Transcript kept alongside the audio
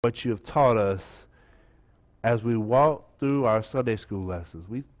what you have taught us as we walk through our Sunday school lessons.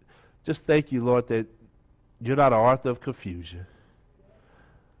 We just thank you, Lord, that you're not an author of confusion,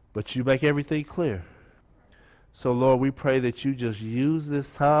 but you make everything clear. So, Lord, we pray that you just use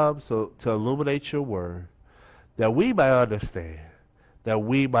this time to illuminate your word, that we might understand, that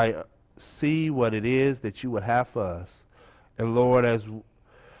we might see what it is that you would have for us. And, Lord,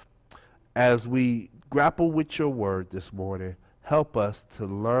 as we grapple with your word this morning, help us to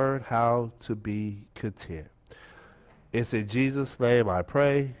learn how to be content. It's in Jesus' name I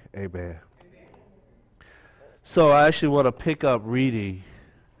pray. Amen. So I actually want to pick up reading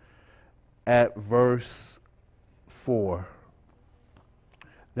at verse 4.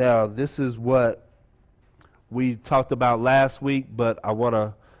 Now, this is what we talked about last week, but I want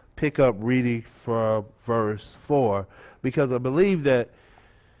to pick up reading from verse 4 because I believe that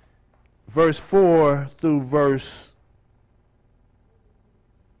verse 4 through verse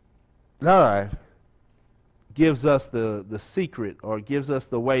 9 gives us the secret, or gives us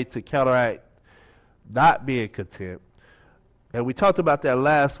the way to counteract not being content. And we talked about that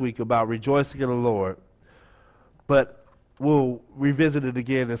last week, about rejoicing in the Lord. But we'll revisit it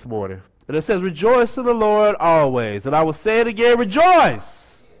again this morning. And it says, rejoice in the Lord always. And I will say it again,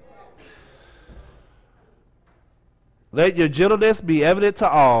 rejoice. Let your gentleness be evident to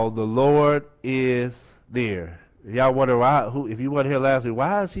all. The Lord is near. Y'all wonder why? If you weren't here last week,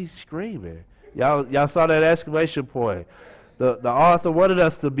 why is he screaming? Y'all saw that exclamation point. The author wanted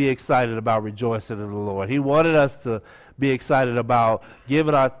us to be excited about rejoicing in the Lord. He wanted us to be excited about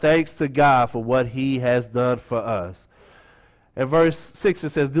giving our thanks to God for what he has done for us. In verse 6 it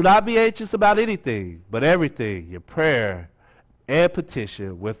says, do not be anxious about anything, but everything, your prayer and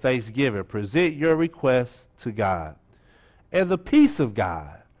petition with thanksgiving, present your requests to God. And the peace of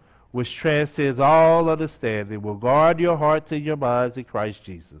God, which transcends all understanding, will guard your hearts and your minds in Christ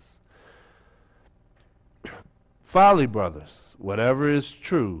Jesus. Finally, brothers, whatever is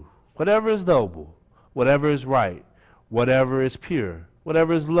true, whatever is noble, whatever is right, whatever is pure,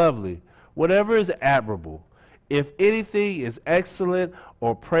 whatever is lovely, whatever is admirable, if anything is excellent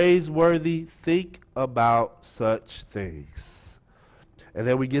or praiseworthy, think about such things. And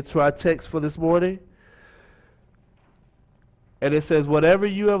then we get to our text for this morning. And it says, whatever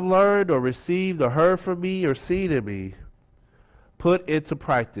you have learned or received or heard from me or seen in me, put into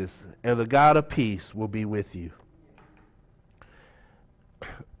practice, and the God of peace will be with you.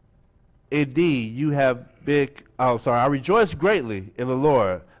 Indeed, you have been, I rejoice greatly in the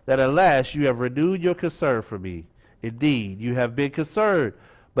Lord that at last you have renewed your concern for me. Indeed, you have been concerned,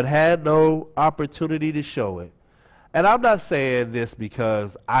 but had no opportunity to show it. And I'm not saying this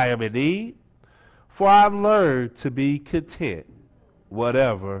because I am in need, for I've learned to be content,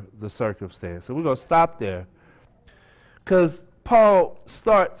 whatever the circumstance. So we're going to stop there, because Paul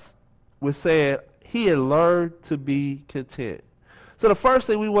starts with saying he had learned to be content. So the first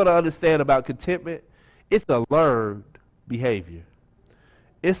thing we want to understand about contentment, it's a learned behavior.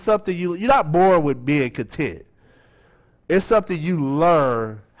 It's something you're not born with being content. It's something you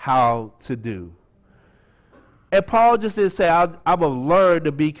learn how to do. And Paul just didn't say, I'm going to learn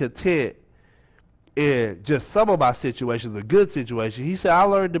to be content in just some of my situations, a good situation. He said, I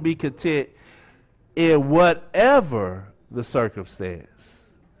learned to be content in whatever the circumstance.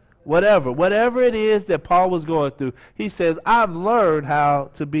 Whatever it is that Paul was going through, he says, I've learned how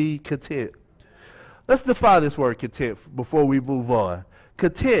to be content. Let's define this word content before we move on.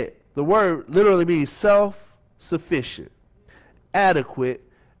 Content, the word literally means self-sufficient, adequate,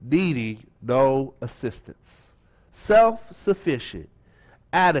 needing no assistance. Self-sufficient,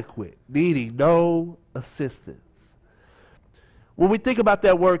 adequate, needing no assistance. When we think about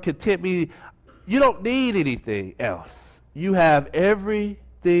that word content, meaning you don't need anything else. You have everything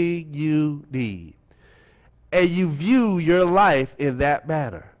you need. And you view your life in that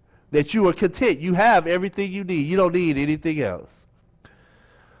manner, that you are content. You have everything you need. You don't need anything else.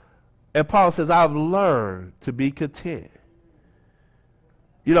 And Paul says, I've learned to be content.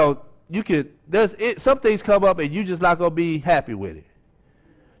 You know, some things come up and you're just not going to be happy with it.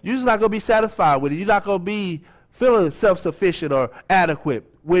 You're just not going to be satisfied with it. You're not going to be feeling self-sufficient or adequate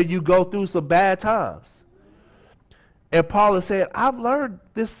when you go through some bad times. And Paul is saying, I've learned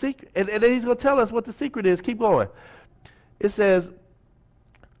this secret. And then he's going to tell us what the secret is. Keep going. It says,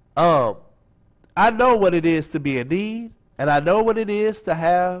 I know what it is to be in need, and I know what it is to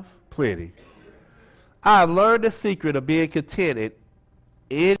have plenty. I've learned the secret of being contented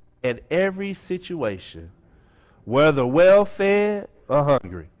in and every situation, whether well-fed or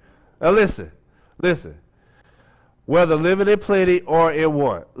hungry. Now listen. Whether living in plenty or in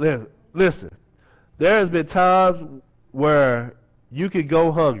want. Listen. There has been times where you can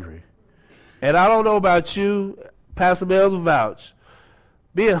go hungry. And I don't know about you, Pastor Mills will vouch.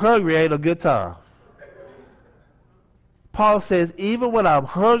 Being hungry ain't a good time. Paul says, even when I'm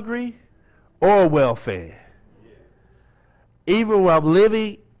hungry or well-fed, even when I'm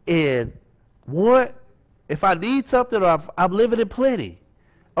living in want, if I need something or if I'm living in plenty,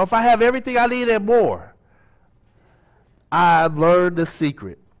 or if I have everything I need and more, I've learned the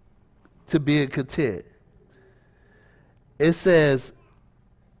secret to being content. It says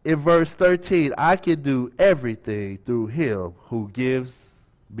in verse 13, I can do everything through him who gives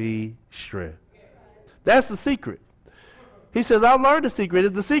me strength. That's the secret. He says, I've learned the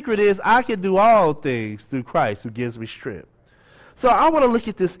secret. The secret is I can do all things through Christ who gives me strength. So I want to look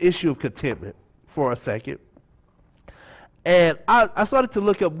at this issue of contentment for a second. And I started to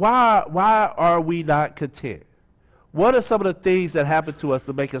look at why are we not content? What are some of the things that happen to us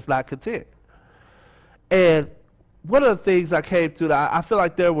to make us not content? And one of the things I came to, I feel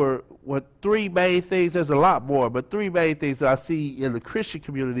like there were three main things. There's a lot more, but three main things that I see in the Christian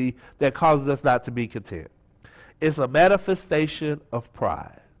community that causes us not to be content. It's a manifestation of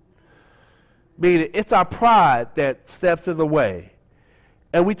pride. Meaning, it's our pride that steps in the way.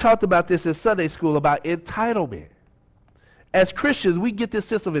 And we talked about this in Sunday school about entitlement. As Christians, we get this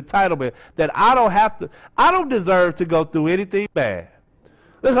sense of entitlement that I don't deserve to go through anything bad.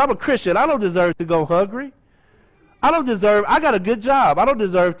 Listen, I'm a Christian. I don't deserve to go hungry. I got a good job. I don't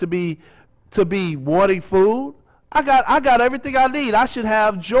deserve to be wanting food. I got everything I need. I should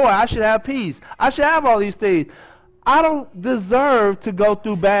have joy. I should have peace. I should have all these things. I don't deserve to go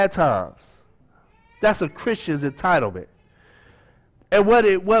through bad times. That's a Christian's entitlement. And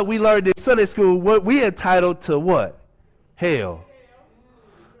what we learned in Sunday school, what we entitled to what? Hell.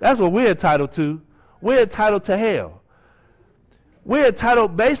 That's what we're entitled to. We're entitled to hell. We're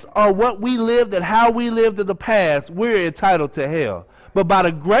entitled based on what we lived and how we lived in the past. We're entitled to hell. But by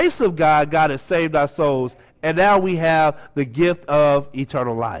the grace of God, God has saved our souls, and now we have the gift of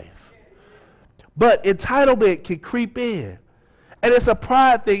eternal life. But entitlement can creep in. And it's a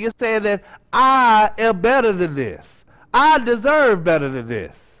pride thing. It's saying that I am better than this. I deserve better than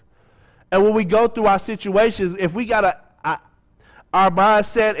this. And when we go through our situations, if we got our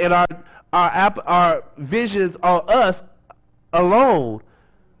mindset and our visions on us alone,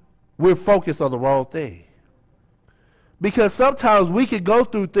 we're focused on the wrong thing. Because sometimes we can go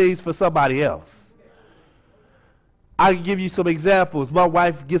through things for somebody else. I can give you some examples. My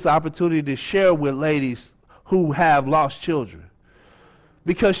wife gets an opportunity to share with ladies who have lost children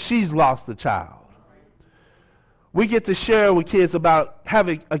because she's lost a child. We get to share with kids about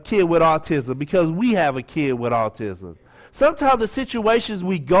having a kid with autism because we have a kid with autism. Sometimes the situations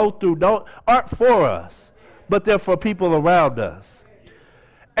we go through aren't for us, but they're for people around us.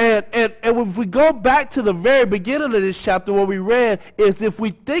 And if we go back to the very beginning of this chapter, what we read is if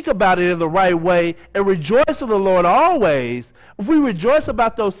we think about it in the right way and rejoice in the Lord always, if we rejoice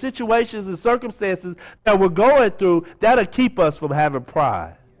about those situations and circumstances that we're going through, that'll keep us from having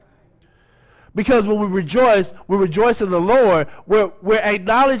pride. Because when we rejoice in the Lord, we're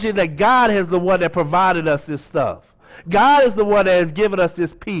acknowledging that God is the one that provided us this stuff. God is the one that has given us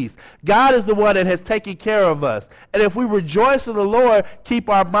this peace. God is the one that has taken care of us. And if we rejoice in the Lord, keep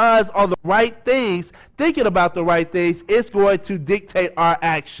our minds on the right things, thinking about the right things, it's going to dictate our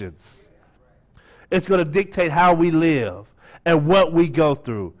actions. It's going to dictate how we live and what we go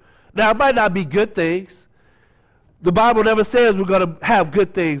through. Now, it might not be good things. The Bible never says we're going to have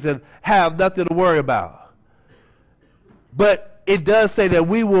good things and have nothing to worry about. But it does say that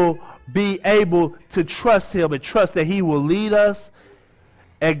we will be able to trust him and trust that he will lead us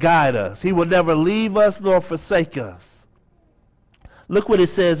and guide us. He will never leave us nor forsake us. Look what it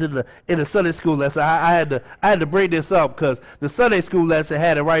says in the Sunday school lesson. I had to bring this up because the Sunday school lesson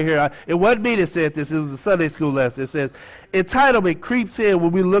had it right here. It wasn't me that said this. It was the Sunday school lesson. It says, entitlement creeps in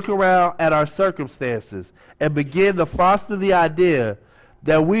when we look around at our circumstances and begin to foster the idea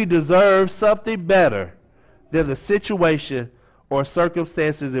that we deserve something better than the situation or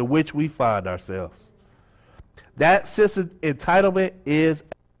circumstances in which we find ourselves. That sense of entitlement is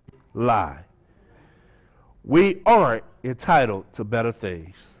a lie. We aren't entitled to better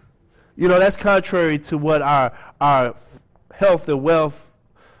things. You know, that's contrary to what our health and wealth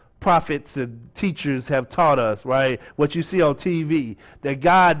prophets and teachers have taught us, right? What you see on TV, that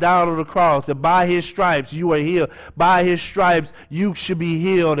God died on the cross, and by his stripes you are healed. By his stripes you should be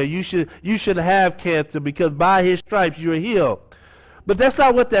healed, and you should have cancer because by his stripes you are healed. But that's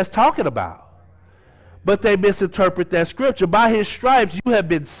not what that's talking about. But they misinterpret that scripture. By his stripes you have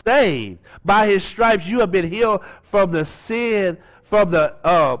been saved. By his stripes you have been healed from the sin, from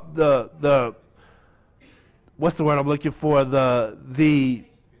the what's the word I'm looking for? The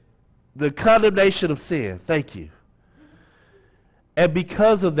condemnation of sin. Thank you. And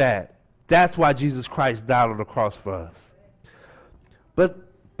because of that, that's why Jesus Christ died on the cross for us. But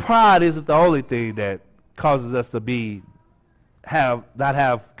pride isn't the only thing that causes us to not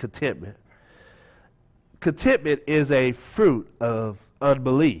have contentment. Contentment is a fruit of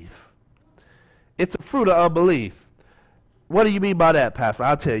unbelief. It's a fruit of unbelief. What do you mean by that, Pastor?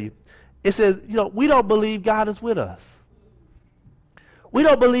 I'll tell you. It says, we don't believe God is with us. We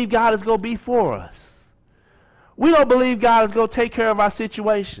don't believe God is going to be for us. We don't believe God is going to take care of our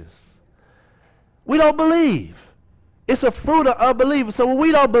situations. We don't believe. It's a fruit of unbelief. So when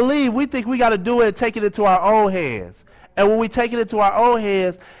we don't believe, we think we got to do it and take it into our own hands. And when we take it into our own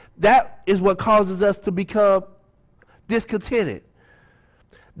hands, that is what causes us to become discontented.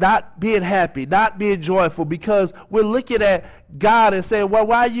 Not being happy, not being joyful, because we're looking at God and saying, well,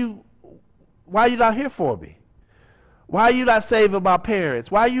 why are you not here for me? Why are you not saving my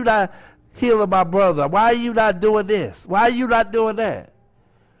parents? Why are you not healing my brother? Why are you not doing this? Why are you not doing that?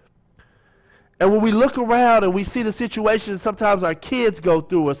 And when we look around and we see the situations sometimes our kids go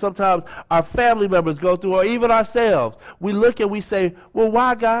through, or sometimes our family members go through, or even ourselves, we look and we say, well,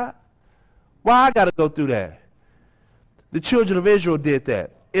 why, God? Why I got to go through that? The children of Israel did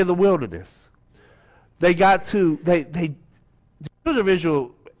that in the wilderness. The children of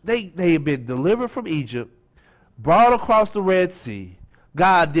Israel, they had been delivered from Egypt, brought across the Red Sea.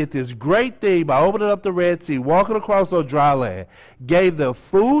 God did this great thing by opening up the Red Sea, walking across on dry land, gave them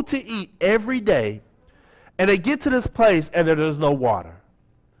food to eat every day, and they get to this place and there's no water.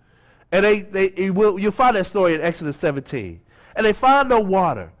 And you'll find that story in Exodus 17. And they find no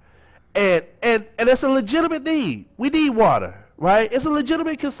water. And it's a legitimate need. We need water, right? It's a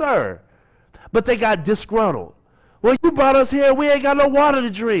legitimate concern. But they got disgruntled. Well, you brought us here, we ain't got no water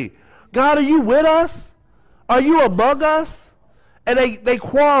to drink. God, are you with us? Are you among us? And they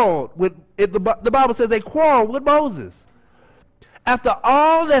quarreled with it. The Bible says they quarreled with Moses. After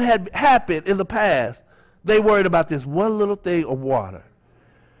all that had happened in the past, they worried about this one little thing of water.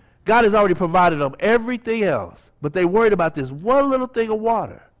 God has already provided them everything else, but they worried about this one little thing of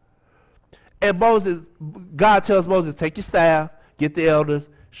water. And God tells Moses, take your staff, get the elders,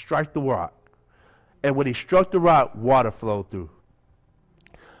 strike the rock. And when he struck the rock, water flowed through.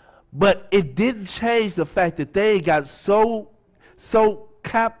 But it didn't change the fact that they got so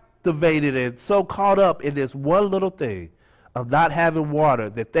captivated and so caught up in this one little thing of not having water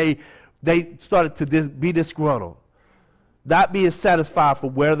that they started to be disgruntled, not being satisfied for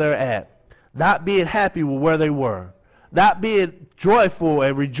where they're at, not being happy with where they were, not being joyful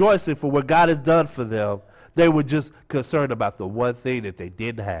and rejoicing for what God has done for them. They were just concerned about the one thing that they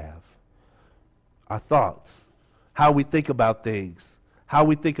didn't have. Our thoughts, how we think about things,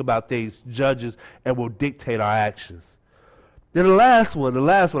 judges and will dictate our actions. Then the last one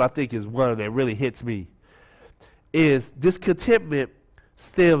I think is one that really hits me, is discontentment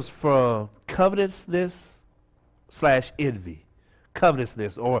stems from covetousness/envy.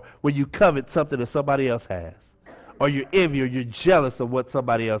 Covetousness, or when you covet something that somebody else has, or you're envy, or you're jealous of what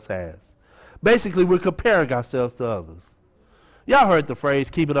somebody else has. Basically, we're comparing ourselves to others. Y'all heard the phrase,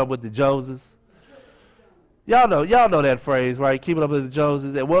 keeping up with the Joneses? Y'all know that phrase, right? Keeping up with the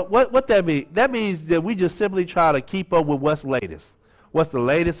Joneses. And what that means? That means that we just simply try to keep up with what's latest. What's the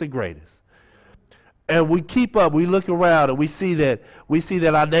latest and greatest. And we keep up, we look around and we see that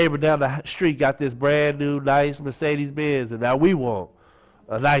our neighbor down the street got this brand new nice Mercedes-Benz, and now we want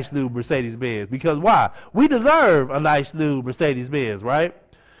a nice new Mercedes-Benz. Because why? We deserve a nice new Mercedes-Benz, right?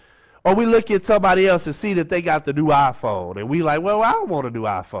 Or we look at somebody else and see that they got the new iPhone, and we like, well, I don't want a new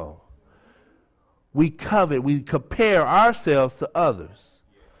iPhone. We covet, we compare ourselves to others.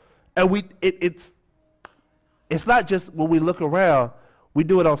 And it's not just when we look around, we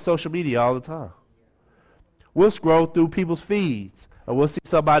do it on social media all the time. We'll scroll through people's feeds and we'll see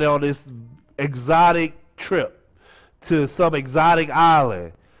somebody on this exotic trip to some exotic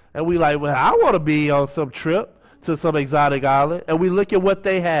island. And we like, well, I want to be on some trip to some exotic island. And we look at what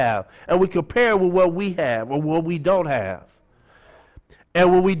they have and we compare with what we have or what we don't have. And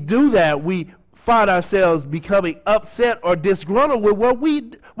when we do that, we find ourselves becoming upset or disgruntled with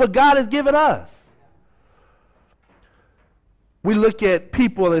what God has given us. We look at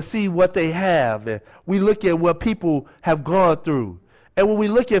people and see what they have, and we look at what people have gone through. And when we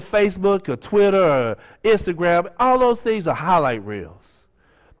look at Facebook or Twitter or Instagram, all those things are highlight reels.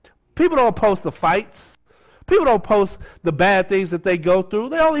 People don't post the fights. People don't post the bad things that they go through.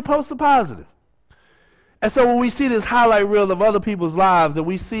 They only post the positive. And so when we see this highlight reel of other people's lives and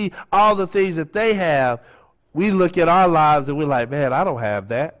we see all the things that they have, we look at our lives and we're like, man, I don't have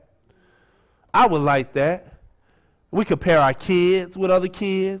that. I would like that. We compare our kids with other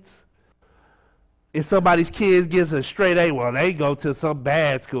kids. If somebody's kids gets a straight A, well, they go to some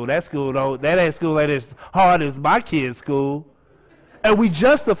bad school. That school ain't as hard as my kid's school. And we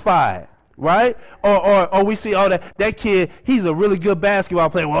justify it, right? Or we see, that kid, he's a really good basketball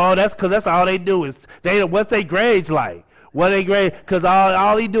player. Well, that's because that's all they do is, what's their grades like? What they grade? Because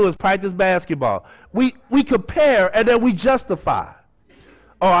all he do is practice basketball. We compare and then we justify.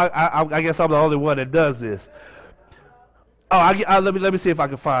 Oh, I guess I'm the only one that does this. Oh, let me see if I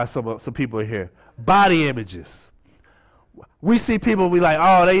can find some people in here. Body images. We see people be like,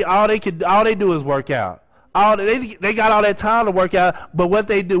 all they do is work out. They got all that time to work out, but what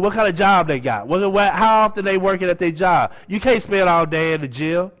they do, what kind of job they got? How often they working at their job? You can't spend all day in the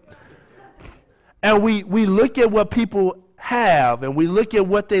gym. And we look at what people have, and we look at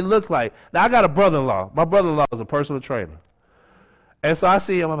what they look like. Now, I got a brother-in-law. My brother-in-law is a personal trainer. And so I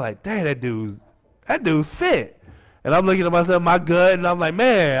see him, I'm like, dang, that dude's fit. And I'm looking at myself, my gut, and I'm like,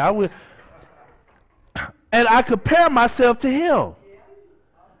 man, I would. And I compare myself to him.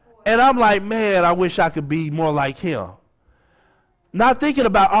 And I'm like, man, I wish I could be more like him. Not thinking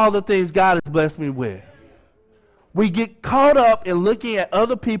about all the things God has blessed me with. We get caught up in looking at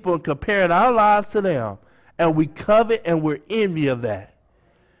other people and comparing our lives to them. And we covet and we're envy of that.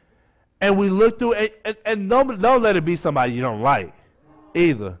 And we look through it, and don't let it be somebody you don't like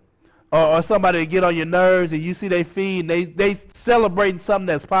either. Or somebody that get on your nerves and you see they feed and they celebrating something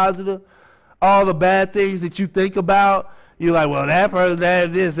that's positive. All the bad things that you think about, you're like, well, that person,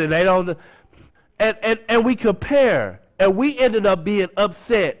 that this, and they don't. And we compare. And we ended up being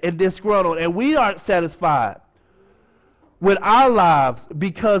upset and disgruntled. And we aren't satisfied with our lives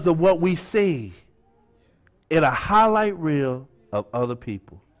because of what we see in a highlight reel of other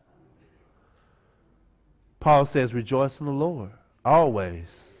people. Paul says, rejoice in the Lord, always.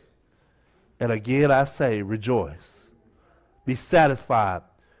 And again, I say, rejoice. Be satisfied.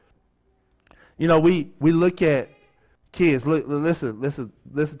 You know, we look at kids. Listen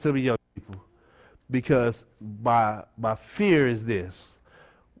to me, young people, because my fear is this: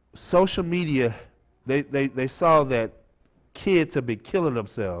 social media. They saw that kids have been killing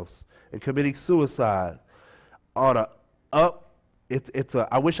themselves and committing suicide on a up.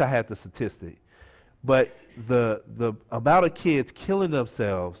 I wish I had the statistic, but the amount of kids killing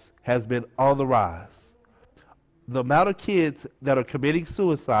themselves has been on the rise. The amount of kids that are committing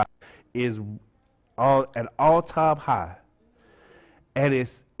suicide is on an all-time high, and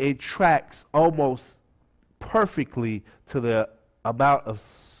it tracks almost perfectly to the amount of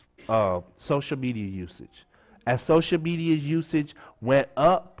social media usage. As social media usage went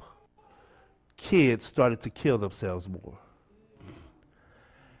up, kids started to kill themselves more.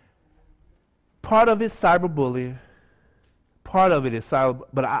 Part of it's cyberbullying. Part of it is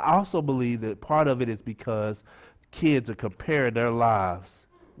but I also believe that part of it is because kids are comparing their lives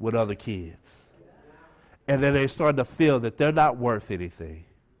with other kids. And then they're starting to feel that they're not worth anything.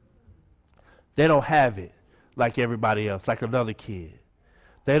 They don't have it like everybody else, like another kid.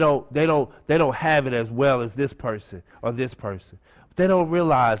 They don't have it as well as this person or this person. They don't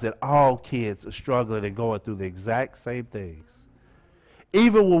realize that all kids are struggling and going through the exact same things.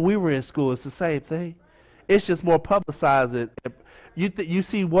 Even when we were in school, it's the same thing. It's just more publicized. You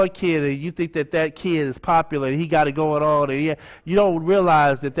see one kid and you think that kid is popular and he got it going on, and you don't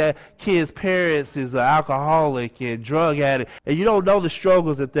realize that kid's parents is an alcoholic and drug addict, and you don't know the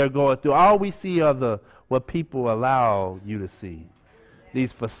struggles that they're going through. All we see are what people allow you to see,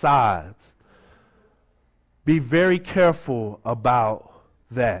 these facades. Be very careful about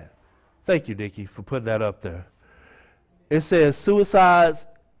that. Thank you, Nikki, for putting that up there. It says suicides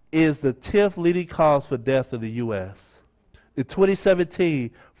is the 10th leading cause for death in the U.S. In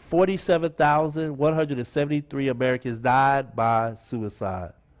 2017, 47,173 Americans died by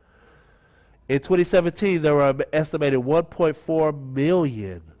suicide. In 2017, there were an estimated 1.4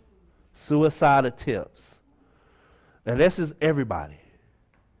 million suicide attempts. And this is everybody.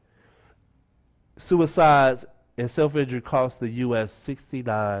 Suicides and self-injury cost the U.S.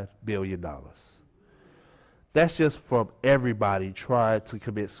 $69 billion. That's just from everybody trying to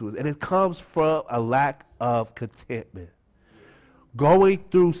commit suicide. And it comes from a lack of contentment. Going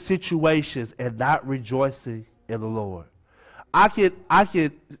through situations and not rejoicing in the Lord. I can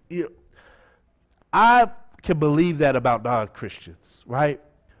believe that about non-Christians, right?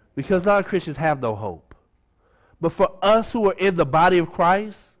 Because non-Christians have no hope. But for us who are in the body of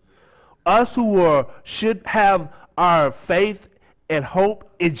Christ, us who should have our faith and hope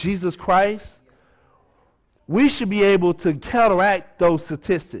in Jesus Christ, we should be able to counteract those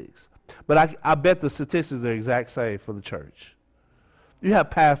statistics. But I bet the statistics are the exact same for the church. You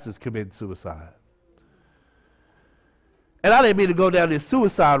have pastors committing suicide. And I didn't mean to go down this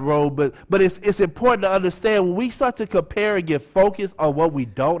suicide road, but it's important to understand when we start to compare and get focused on what we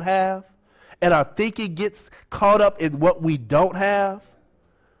don't have, and our thinking gets caught up in what we don't have,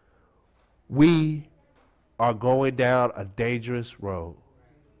 we are going down a dangerous road.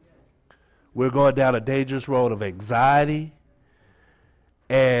 We're going down a dangerous road of anxiety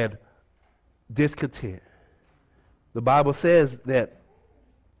and discontent. The Bible says that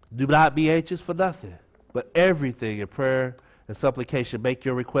do not be anxious for nothing, but everything in prayer and supplication make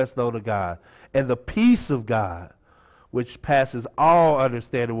your requests known to God. And the peace of God, which passes all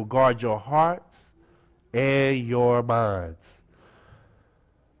understanding, will guard your hearts and your minds.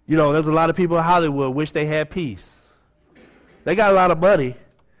 You know, there's a lot of people in Hollywood wish they had peace. They got a lot of money.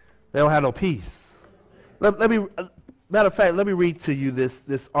 They don't have no peace. Matter of fact, let me read to you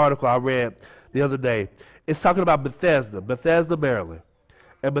this article I read the other day. It's talking about Bethesda, Maryland.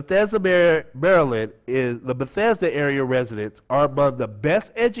 And Bethesda, Maryland, is the Bethesda area residents are among the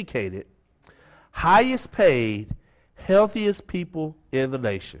best educated, highest paid, healthiest people in the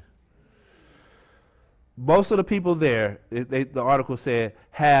nation. Most of the people there, the article said,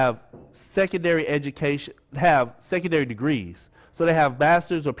 have secondary education, have secondary degrees. So they have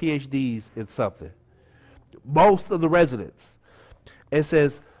masters or PhDs in something. Most of the residents. It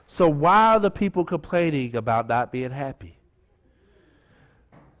says, so why are the people complaining about not being happy?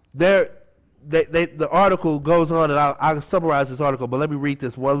 The article goes on, and I'll summarize this article, but let me read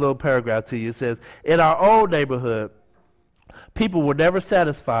this one little paragraph to you. It says, in our own neighborhood, people were never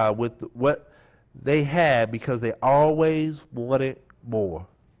satisfied with what they had because they always wanted more.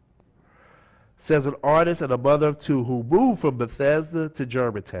 Says an artist and a mother of two who moved from Bethesda to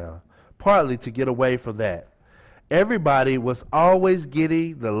Germantown, partly to get away from that. Everybody was always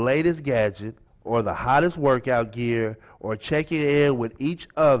getting the latest gadget or the hottest workout gear or checking in with each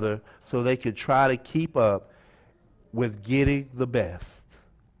other so they could try to keep up with getting the best.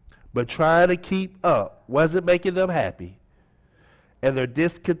 But trying to keep up wasn't making them happy, and their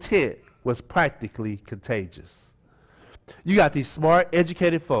discontent was practically contagious. You got these smart,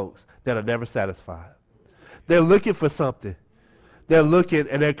 educated folks that are never satisfied. They're looking for something. They're looking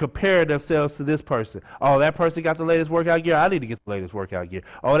and they're comparing themselves to this person. Oh, that person got the latest workout gear. I need to get the latest workout gear.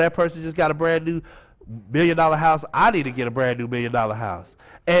 Oh, that person just got a brand new $1 million house. I need to get a brand new $1 million house.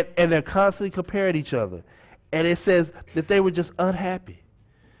 And they're constantly comparing each other. And it says that they were just unhappy.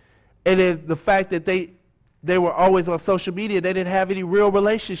 And then the fact that they were always on social media, they didn't have any real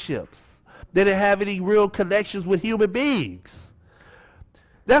relationships. They didn't have any real connections with human beings.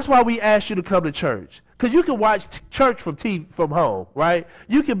 That's why we ask you to come to church. Because you can watch church from home, right?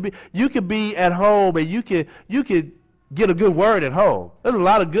 You can be at home and you can get a good word at home. There's a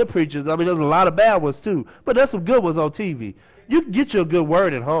lot of good preachers. I mean, there's a lot of bad ones too. But there's some good ones on TV. You can get you a good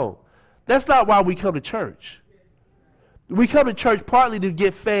word at home. That's not why we come to church. We come to church partly to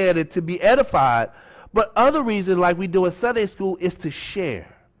get fed and to be edified. But other reason, like we do in Sunday school, is to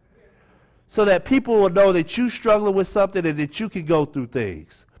share. So that people will know that you're struggling with something and that you can go through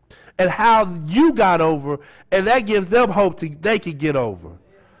things. And how you got over, and that gives them hope they can get over.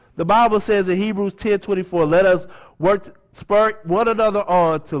 The Bible says in Hebrews 10:24, let us spur one another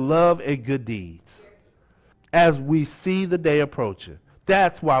on to love and good deeds as we see the day approaching.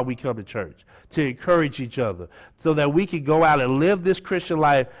 That's why we come to church, to encourage each other, so that we can go out and live this Christian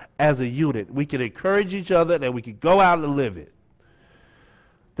life as a unit. We can encourage each other and we can go out and live it.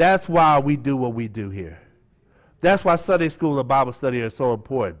 That's why we do what we do here. That's why Sunday school and Bible study are so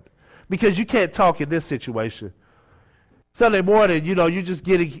important. Because you can't talk in this situation. Sunday morning, you're just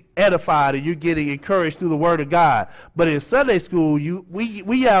getting edified and you're getting encouraged through the Word of God. But in Sunday school,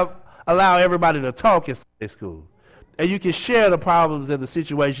 we allow everybody to talk in Sunday school. And you can share the problems and the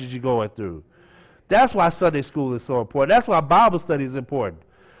situations you're going through. That's why Sunday school is so important. That's why Bible study is important.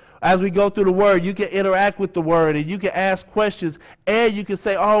 As we go through the Word, you can interact with the Word and you can ask questions and you can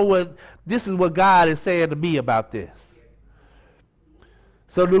say, oh, well, this is what God is saying to me about this.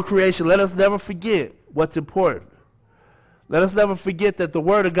 So, new creation, let us never forget what's important. Let us never forget that the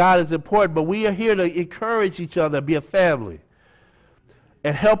Word of God is important, but we are here to encourage each other, be a family,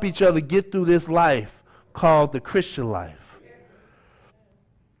 and help each other get through this life called the Christian life.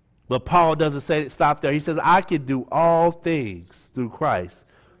 But Paul doesn't stop there. He says, I can do all things through Christ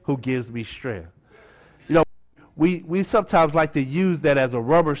who gives me strength. We sometimes like to use that as a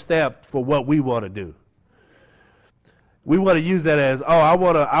rubber stamp for what we want to do. We want to use that as, I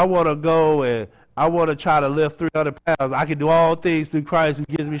want to go and I want to try to lift 300 pounds. I can do all things through Christ who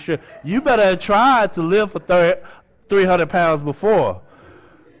gives me strength. You better have tried to lift for 300 pounds before.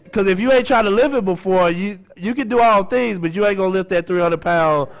 Because if you ain't tried to lift it before, you can do all things, but you ain't going to lift that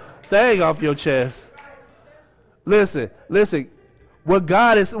 300-pound thing off your chest. Listen.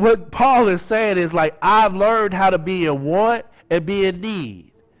 What Paul is saying is like, I've learned how to be in want and be in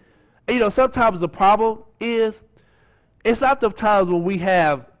need. And, sometimes the problem is, it's not the times when we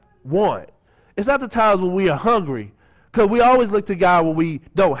have want. It's not the times when we are hungry, because we always look to God when we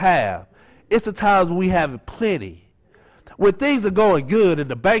don't have. It's the times when we have plenty. When things are going good and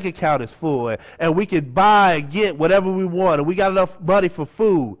the bank account is full and we can buy and get whatever we want and we got enough money for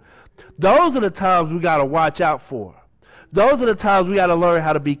food, those are the times we got to watch out for. Those are the times we got to learn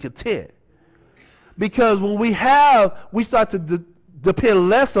how to be content. Because when we start to depend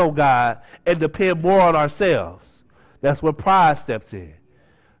less on God and depend more on ourselves. That's when pride steps in.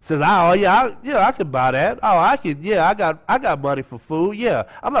 Says, I can buy that. I got money for food. Yeah,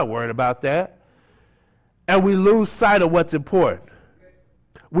 I'm not worried about that. And we lose sight of what's important.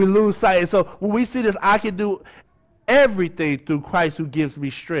 We lose sight. And so when we see this, I can do everything through Christ who gives me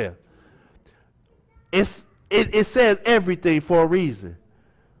strength. It says everything for a reason.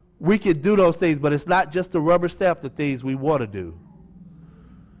 We can do those things, but it's not just to rubber stamp the things we want to do.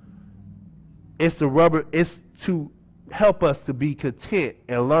 It's to help us to be content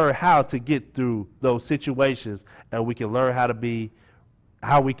and learn how to get through those situations, and we can learn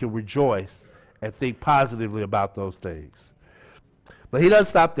how we can rejoice and think positively about those things. But he doesn't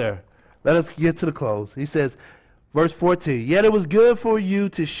stop there. Let us get to the close. He says, verse 14, yet it was good for you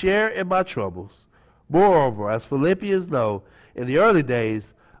to share in my troubles. Moreover, as Philippians know, in the early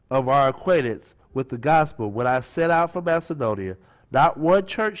days of our acquaintance with the gospel, when I set out from Macedonia, not one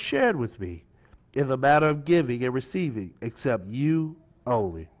church shared with me in the matter of giving and receiving, except you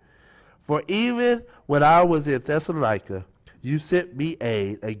only. For even when I was in Thessalonica, you sent me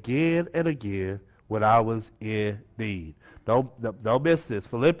aid again and again when I was in need. Don't miss this.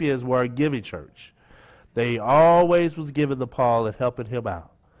 Philippians were a giving church. They always was giving to Paul and helping him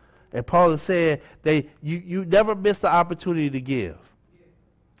out. And Paul is saying you never miss the opportunity to give.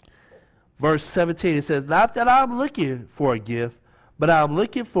 Verse 17, it says, not that I'm looking for a gift, but I'm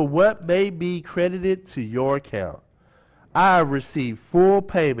looking for what may be credited to your account. I have received full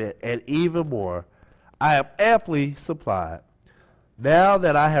payment and even more. I am amply supplied. Now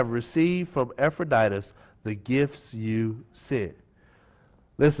that I have received from Epaphroditus the gifts you sent.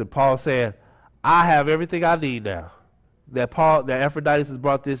 Listen, Paul saying, I have everything I need now. That Epaphroditus has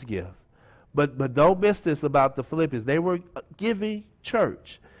brought this gift. But don't miss this about the Philippians. They were a giving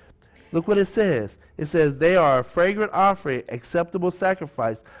church. Look what it says. It says they are a fragrant offering, acceptable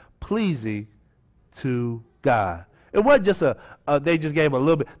sacrifice, pleasing to God. It wasn't just they just gave him a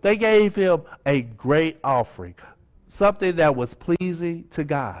little bit. They gave him a great offering, something that was pleasing to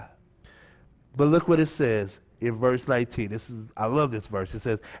God. But look what it says in verse 19. I love this verse. It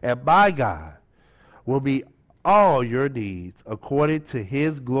says, and my God will meet all your needs according to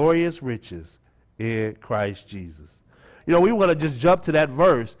his glorious riches in Christ Jesus. We want to just jump to that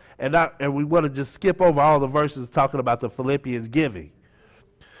verse and we want to just skip over all the verses talking about the Philippians giving.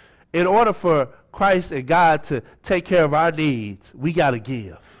 In order for Christ and God to take care of our needs, we got to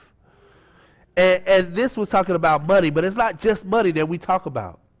give. And this was talking about money, but it's not just money that we talk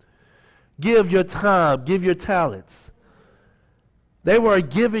about. Give your time, give your talents. They were a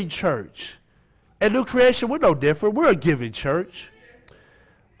giving church. At New Creation, we're no different. We're a giving church.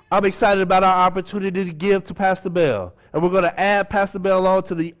 I'm excited about our opportunity to give to Pastor Bell. And we're going to add Pastor Bell on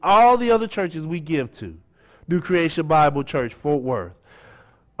to all the other churches we give to. New Creation Bible Church, Fort Worth.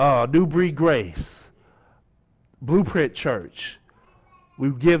 New Breed Grace. Blueprint Church.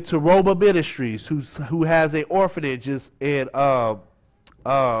 We give to Roma Ministries, who has an orphanage in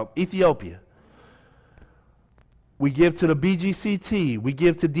Ethiopia. We give to the BGCT. We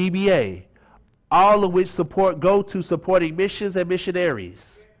give to DBA. All of which go to supporting missions and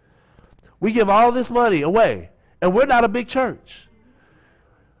missionaries. We give all this money away, and we're not a big church.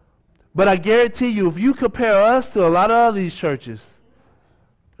 But I guarantee you, if you compare us to a lot of these churches,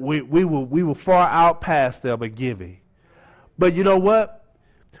 we will far outpass them in giving. But you know what?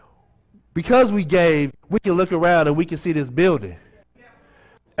 Because we gave, we can look around and we can see this building.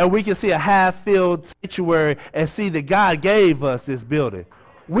 And we can see a half-filled sanctuary and see that God gave us this building.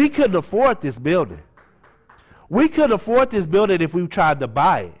 We couldn't afford this building. We couldn't afford this building if we tried to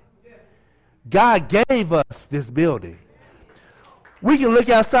buy it. God gave us this building. We can look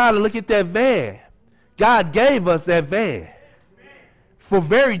outside and look at that van. God gave us that van for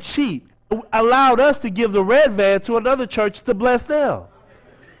very cheap. Allowed us to give the red van to another church to bless them.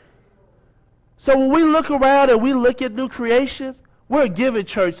 So when we look around and we look at New Creation, we're a giving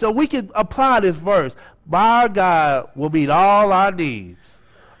church. So we can apply this verse. My God will meet all our needs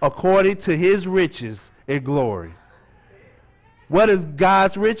according to his riches and glory. What is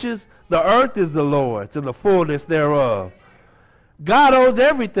God's riches? The earth is the Lord's and the fullness thereof. God owns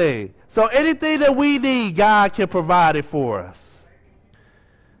everything. So anything that we need, God can provide it for us.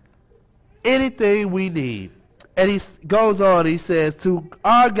 Anything we need. And he goes on, he says, to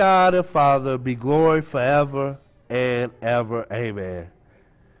our God and Father be glory forever and ever. Amen.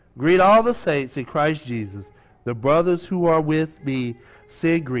 Greet all the saints in Christ Jesus. The brothers who are with me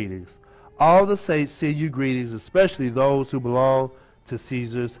send greetings. All the saints send you greetings, especially those who belong to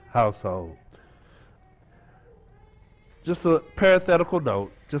Caesar's household. Just a parenthetical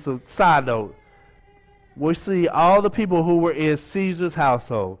note, just a side note. We see all the people who were in Caesar's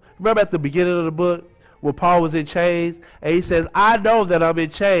household. Remember at the beginning of the book where Paul was in chains? And he says, I know that I'm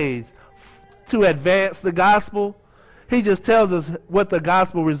in chains to advance the gospel. He just tells us what the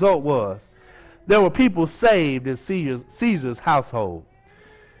gospel result was. There were people saved in Caesar's household.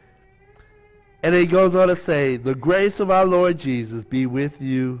 And he goes on to say, the grace of our Lord Jesus be with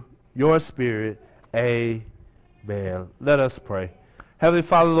you, your spirit. Amen. Let us pray. Heavenly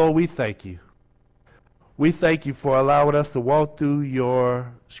Father, Lord, we thank you. We thank you for allowing us to walk through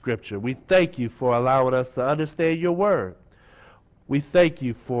your scripture. We thank you for allowing us to understand your word. We thank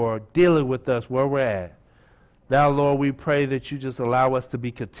you for dealing with us where we're at. Now, Lord, we pray that you just allow us to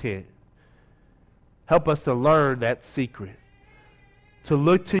be content. Help us to learn that secret, to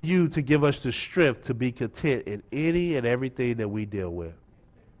look to you to give us the strength to be content in any and everything that we deal with.